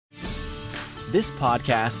This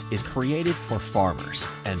podcast is created for farmers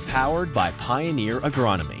and powered by Pioneer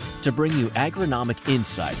Agronomy to bring you agronomic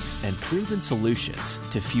insights and proven solutions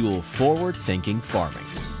to fuel forward-thinking farming.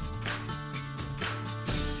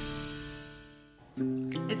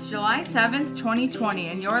 It's July 7th, 2020,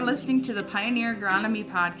 and you're listening to the Pioneer Agronomy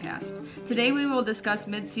Podcast. Today we will discuss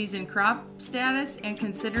mid-season crop status and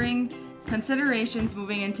considerations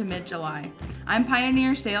moving into mid-July. I'm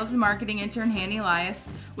Pioneer Sales and Marketing Intern Hanny Elias.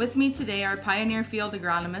 With me today are Pioneer Field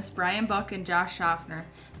Agronomists Brian Buck and Josh Schaffner.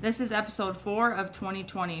 This is episode 4 of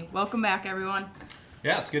 2020. Welcome back, everyone.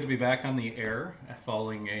 Yeah, it's good to be back on the air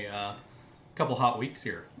following a couple hot weeks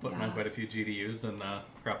here, putting on quite a few GDUs, and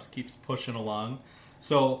crops keeps pushing along.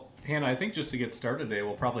 So, Hannah, I think just to get started today,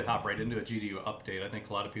 we'll probably hop right into a GDU update. I think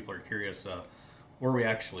a lot of people are curious where we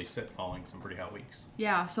actually sit following some pretty hot weeks.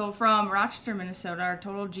 Yeah, so from Rochester, Minnesota, our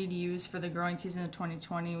total GDUs for the growing season of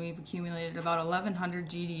 2020, we've accumulated about 1,100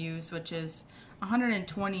 GDUs, which is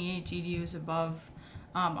 128 GDUs above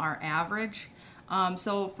our average.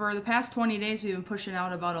 So for the past 20 days, we've been pushing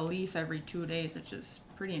out about a leaf every 2 days, which is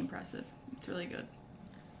pretty impressive. It's really good.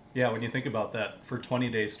 Yeah, when you think about that, for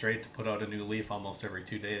 20 days straight to put out a new leaf almost every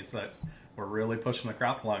 2 days, that we're really pushing the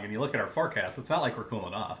crop along. And you look at our forecast, it's not like we're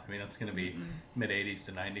cooling off. I mean, it's going to be mid-80s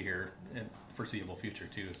to 90 here in foreseeable future,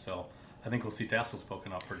 too. So I think we'll see tassels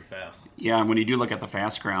poking up pretty fast. Yeah, and when you do look at the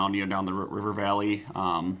fast ground, down the river valley,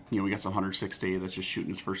 we got some 160 that's just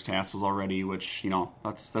shooting its first tassels already, which,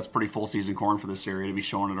 that's pretty full season corn for this area to be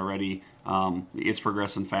showing it already. It's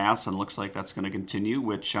progressing fast, and it looks like that's going to continue,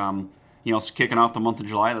 which, kicking off the month of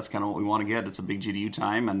July, that's kind of what we want to get. It's a big GDU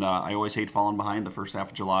time, and I always hate falling behind the first half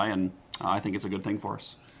of July, and I think it's a good thing for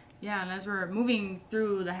us. Yeah, and as we're moving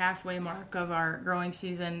through the halfway mark of our growing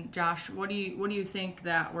season, Josh, what do you think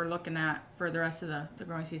that we're looking at for the rest of the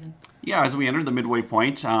growing season? Yeah, as we enter the midway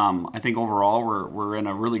point, I think overall we're in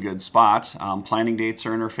a really good spot. Planting dates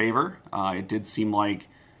are in our favor. It did seem like,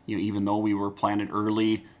 even though we were planted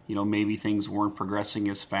early, maybe things weren't progressing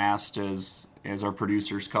as fast as our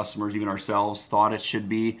producers, customers, even ourselves thought it should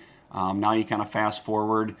be. Now you kind of fast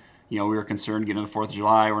forward. We were concerned getting to the 4th of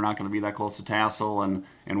July, we're not going to be that close to tassel, and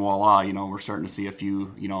voila, we're starting to see a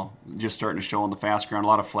few, just starting to show on the fast ground, a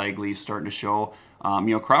lot of flag leaves starting to show.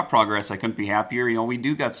 Crop progress, I couldn't be happier. We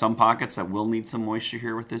do got some pockets that will need some moisture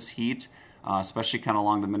here with this heat, especially kind of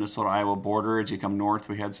along the Minnesota-Iowa border. As you come north,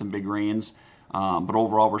 we had some big rains, but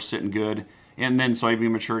overall we're sitting good. And then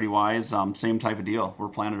soybean maturity-wise, same type of deal. We're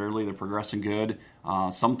planted early, they're progressing good.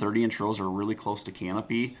 Some 30-inch rows are really close to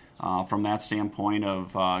canopy. From that standpoint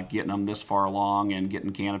of getting them this far along and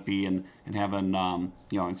getting canopy and having,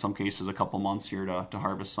 in some cases a couple months here to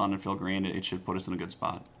harvest sun and fill grain, it should put us in a good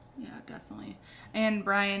spot. Yeah, definitely. And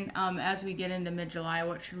Brian, as we get into mid-July,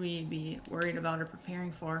 what should we be worried about or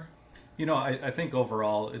preparing for? I think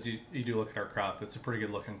overall, as you do look at our crop, it's a pretty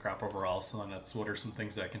good looking crop overall. So then that's what are some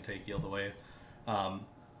things that can take yield away,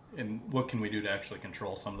 and what can we do to actually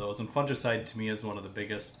control some of those? And fungicide to me is one of the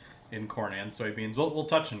biggest in corn and soybeans. We'll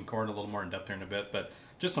touch on corn a little more in depth here in a bit, but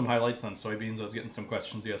just some highlights on soybeans. I was getting some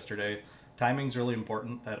questions yesterday. Timing's really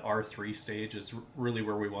important. That R3 stage is really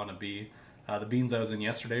where we want to be. The beans I was in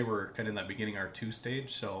yesterday were kind of in that beginning R2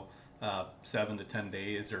 stage, so 7 to 10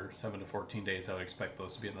 days or 7 to 14 days, I would expect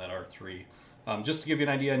those to be in that R3. Just to give you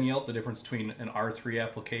an idea on yield, the difference between an R3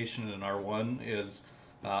 application and an R1 is,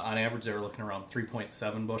 on average, they were looking around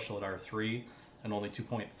 3.7 bushel at R3 and only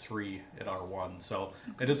 2.3 at R1. So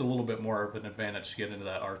it is a little bit more of an advantage to get into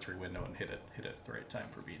that R3 window and hit it at the right time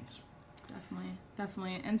for beans.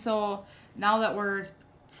 Definitely. And so now that we're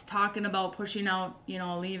talking about pushing out,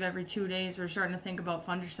 a leaf every 2 days, we're starting to think about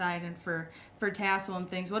fungicide and for tassel and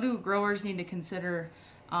things. What do growers need to consider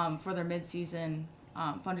for their mid-season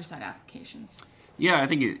fungicide applications? Yeah, I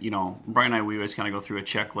think, Brian and I, we always kind of go through a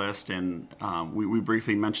checklist, and we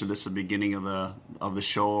briefly mentioned this at the beginning of the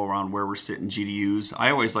show around where we're sitting GDUs.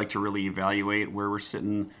 I always like to really evaluate where we're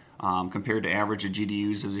sitting compared to average of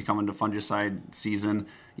GDUs as we come into fungicide season.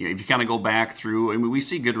 If you kind of go back through, we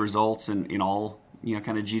see good results in all,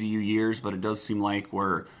 kind of GDU years, but it does seem like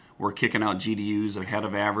we're kicking out GDUs ahead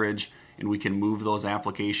of average, and we can move those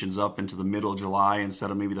applications up into the middle of July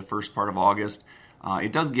instead of maybe the first part of August.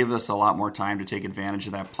 It does give us a lot more time to take advantage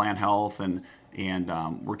of that plant health, and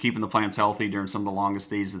we're keeping the plants healthy during some of the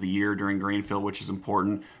longest days of the year during grain fill, which is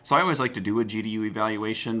important. So I always like to do a GDU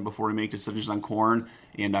evaluation before we make decisions on corn,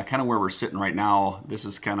 and kind of where we're sitting right now, this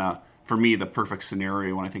is kind of, for me, the perfect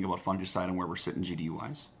scenario when I think about fungicide and where we're sitting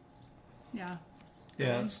GDU-wise. Yeah.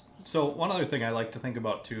 Yeah, so one other thing I like to think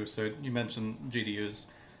about too, so you mentioned GDUs.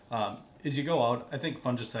 As you go out, I think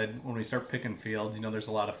fungicide, when we start picking fields, there's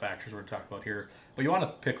a lot of factors we're talking about here, but you want to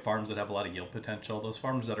pick farms that have a lot of yield potential. Those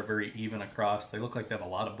farms that are very even across, they look like they have a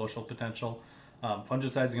lot of bushel potential.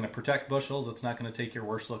 Fungicide is going to protect bushels. It's not going to take your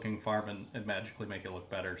worst looking farm and magically make it look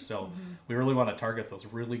better. So we really want to target those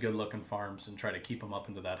really good looking farms and try to keep them up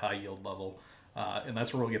into that high yield level. And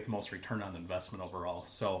that's where we'll get the most return on investment overall.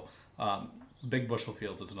 So big bushel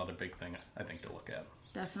fields is another big thing I think to look at.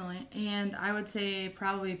 Definitely. And I would say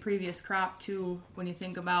probably previous crop too, when you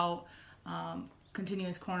think about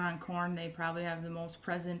continuous corn on corn, they probably have the most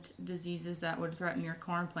present diseases that would threaten your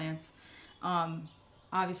corn plants.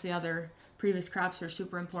 Obviously other previous crops are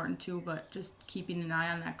super important too, but just keeping an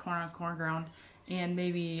eye on that corn on corn ground, and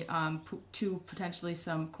maybe potentially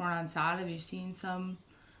some corn on sod. Have you seen some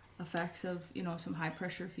effects of some high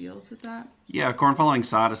pressure fields with that? Yeah, corn following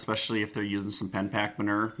sod, especially if they're using some pen pack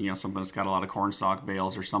manure, something that's got a lot of corn stalk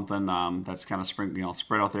bales or something that's kind of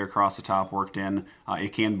spread out there across the top, worked in.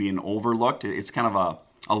 It can be an overlooked. It's kind of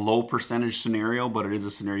a low percentage scenario, but it is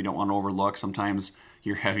a scenario you don't want to overlook. Sometimes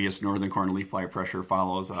your heaviest northern corn leaf blight pressure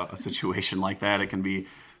follows a situation like that. It can be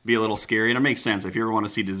a little scary, and it makes sense. If you ever want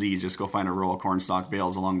to see disease, just go find a row of corn stalk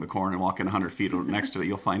bales along the corn and walk in 100 feet next to it.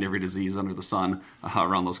 You'll find every disease under the sun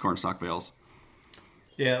around those corn stalk bales.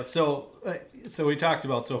 Yeah, so we talked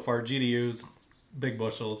about so far GDUs, big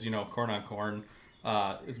bushels, corn on corn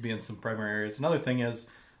is being some primary areas. Another thing is,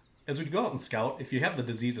 as we go out and scout, if you have the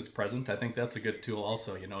diseases present, I think that's a good tool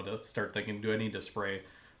also, to start thinking, do I need to spray?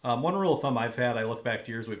 One rule of thumb I've had, I look back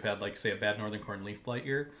to years we've had, like, say, a bad northern corn leaf blight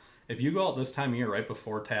year. If you go out this time of year right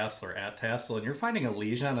before tassel or at tassel and you're finding a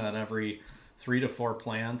lesion on every 3 to 4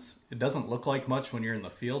 plants, it doesn't look like much when you're in the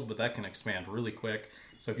field, but that can expand really quick.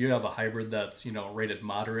 So if you have a hybrid that's rated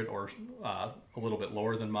moderate or a little bit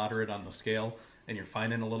lower than moderate on the scale, and you're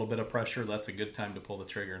finding a little bit of pressure, that's a good time to pull the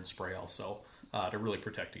trigger and spray also to really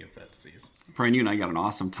protect against that disease. Brian, you and I got an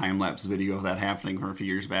awesome time-lapse video of that happening from a few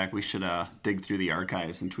years back. We should dig through the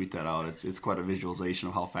archives and tweet that out. It's quite a visualization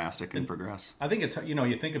of how fast it can progress. I think it's,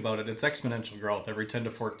 you think about it, it's exponential growth. Every 10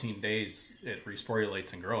 to 14 days, it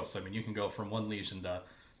resporulates and grows. So, I mean, you can go from one lesion to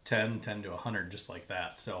 10 to 100 just like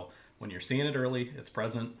that. So when you're seeing it early, it's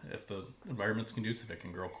present. If the environment's conducive, it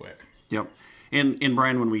can grow quick. Yep. And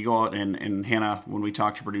Brian, when we go out and Hannah, when we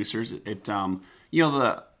talk to producers,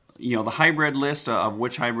 the hybrid list of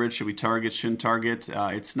which hybrid should we target, shouldn't target,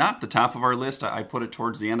 it's not the top of our list. I put it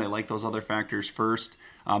towards the end. I like those other factors first.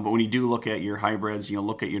 But when you do look at your hybrids,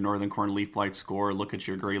 look at your northern corn leaf blight score, look at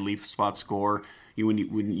your gray leaf spot score.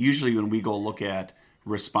 Usually when we go look at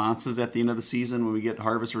responses at the end of the season, when we get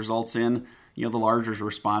harvest results in, the larger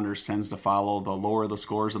responders tends to follow. The lower the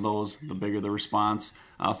scores of those, the bigger the response.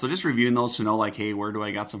 So just reviewing those to know, like, hey, where do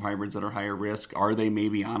I got some hybrids that are higher risk? Are they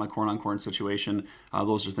maybe on a corn-on-corn situation?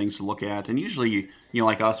 Those are things to look at. And usually,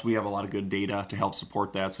 like us, we have a lot of good data to help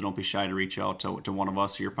support that. So don't be shy to reach out to one of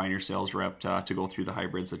us or your Pioneer sales rep to go through the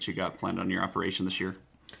hybrids that you got planned on your operation this year.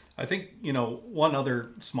 I think, one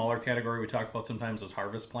other smaller category we talk about sometimes is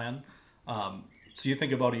harvest plan. So you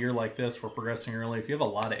think about a year like this, we're progressing early. If you have a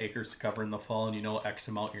lot of acres to cover in the fall and X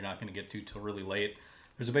amount you're not going to get to till really late,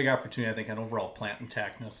 there's a big opportunity, I think, on overall plant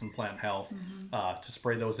intactness and plant health to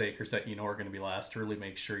spray those acres that are going to be last. Really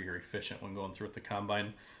make sure you're efficient when going through with the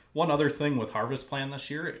combine. One other thing with harvest plan this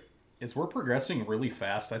year is we're progressing really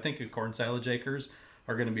fast. I think corn silage acres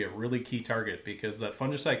are going to be a really key target because that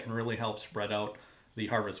fungicide can really help spread out the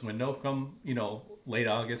harvest window. Come late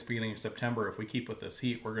August, beginning of September, if we keep with this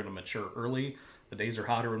heat, we're going to mature early. The days are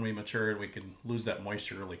hotter when we mature, and we can lose that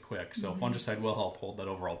moisture really quick. So fungicide will help hold that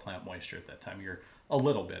overall plant moisture at that time of year a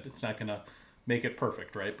little bit. It's not going to make it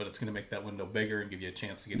perfect, right? But it's going to make that window bigger and give you a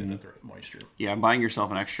chance to get into the right moisture. Yeah, buying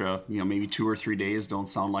yourself an extra, maybe 2 or 3 days don't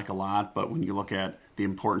sound like a lot, but when you look at the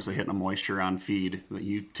importance of hitting a moisture on feed,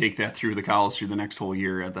 you take that through the cows through the next whole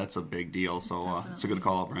year, that's a big deal. So it's a good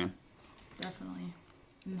call out, Brian. Definitely.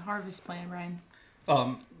 And harvest plan, Brian.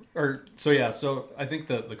 So I think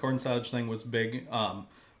the corn silage thing was big.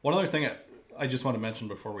 One other thing I just want to mention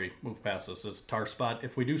before we move past this is tar spot.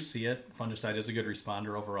 If we do see it, fungicide is a good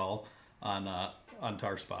responder overall on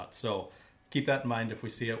tar spot. So keep that in mind. If we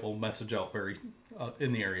see it, we'll message out very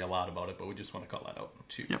in the area a lot about it, but we just want to call that out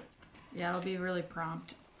too. Yep. Yeah, it'll be really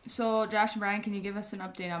prompt. So Josh and Brian, can you give us an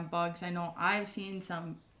update on bugs? I know I've seen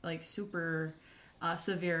some super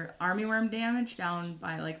severe armyworm damage down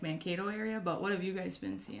by Mankato area, but what have you guys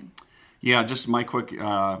been seeing? Yeah, just my quick,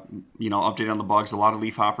 update on the bugs. A lot of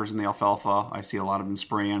leaf hoppers in the alfalfa. I see a lot of them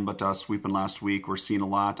spraying, but sweeping last week. We're seeing a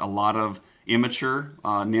lot of immature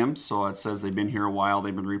nymphs. So it says they've been here a while.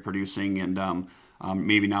 They've been reproducing, and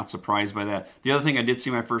maybe not surprised by that. The other thing, I did see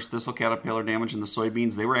my first thistle caterpillar damage in the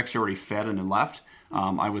soybeans. They were actually already fed and then left.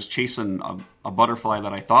 I was chasing a butterfly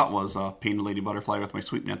that I thought was a painted lady butterfly with my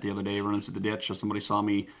sweep net the other day, running through the ditch. So somebody saw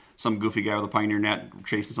me, some goofy guy with a Pioneer net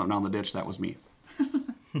chasing something down the ditch. That was me.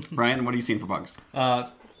 Brian, what are you seeing for bugs?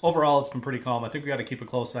 Overall, it's been pretty calm. I think we got to keep a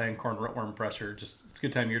close eye on corn rootworm pressure. Just it's a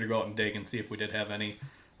good time of year to go out and dig and see if we did have any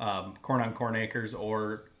corn on corn acres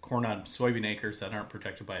or corn on soybean acres that aren't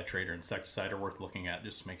protected by a trait or insecticide are worth looking at.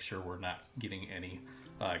 Just to make sure we're not getting any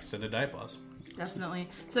extended diapause. Definitely.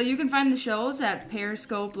 So you can find the shows at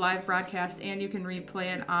Periscope live broadcast, and you can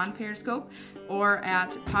replay it on Periscope or at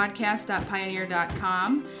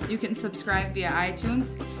podcast.pioneer.com. You can subscribe via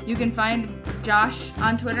iTunes. You can find Josh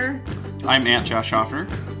on Twitter. I'm at Josh Hoffner.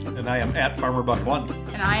 And I am at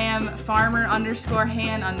FarmerBuck1. And I am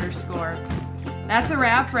Farmer_Han_. That's a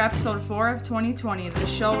wrap for episode 4 of 2020. The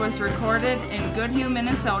show was recorded in Goodhue,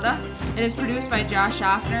 Minnesota. It is produced by Josh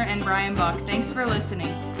Hoffner and Brian Buck. Thanks for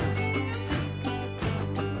listening.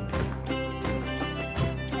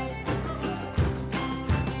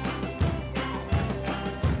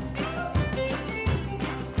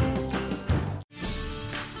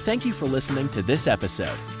 Thank you for listening to this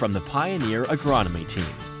episode from the Pioneer Agronomy Team.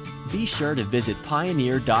 Be sure to visit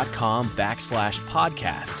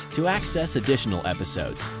pioneer.com/podcast to access additional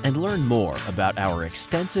episodes and learn more about our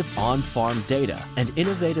extensive on-farm data and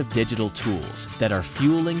innovative digital tools that are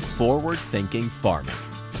fueling forward-thinking farming.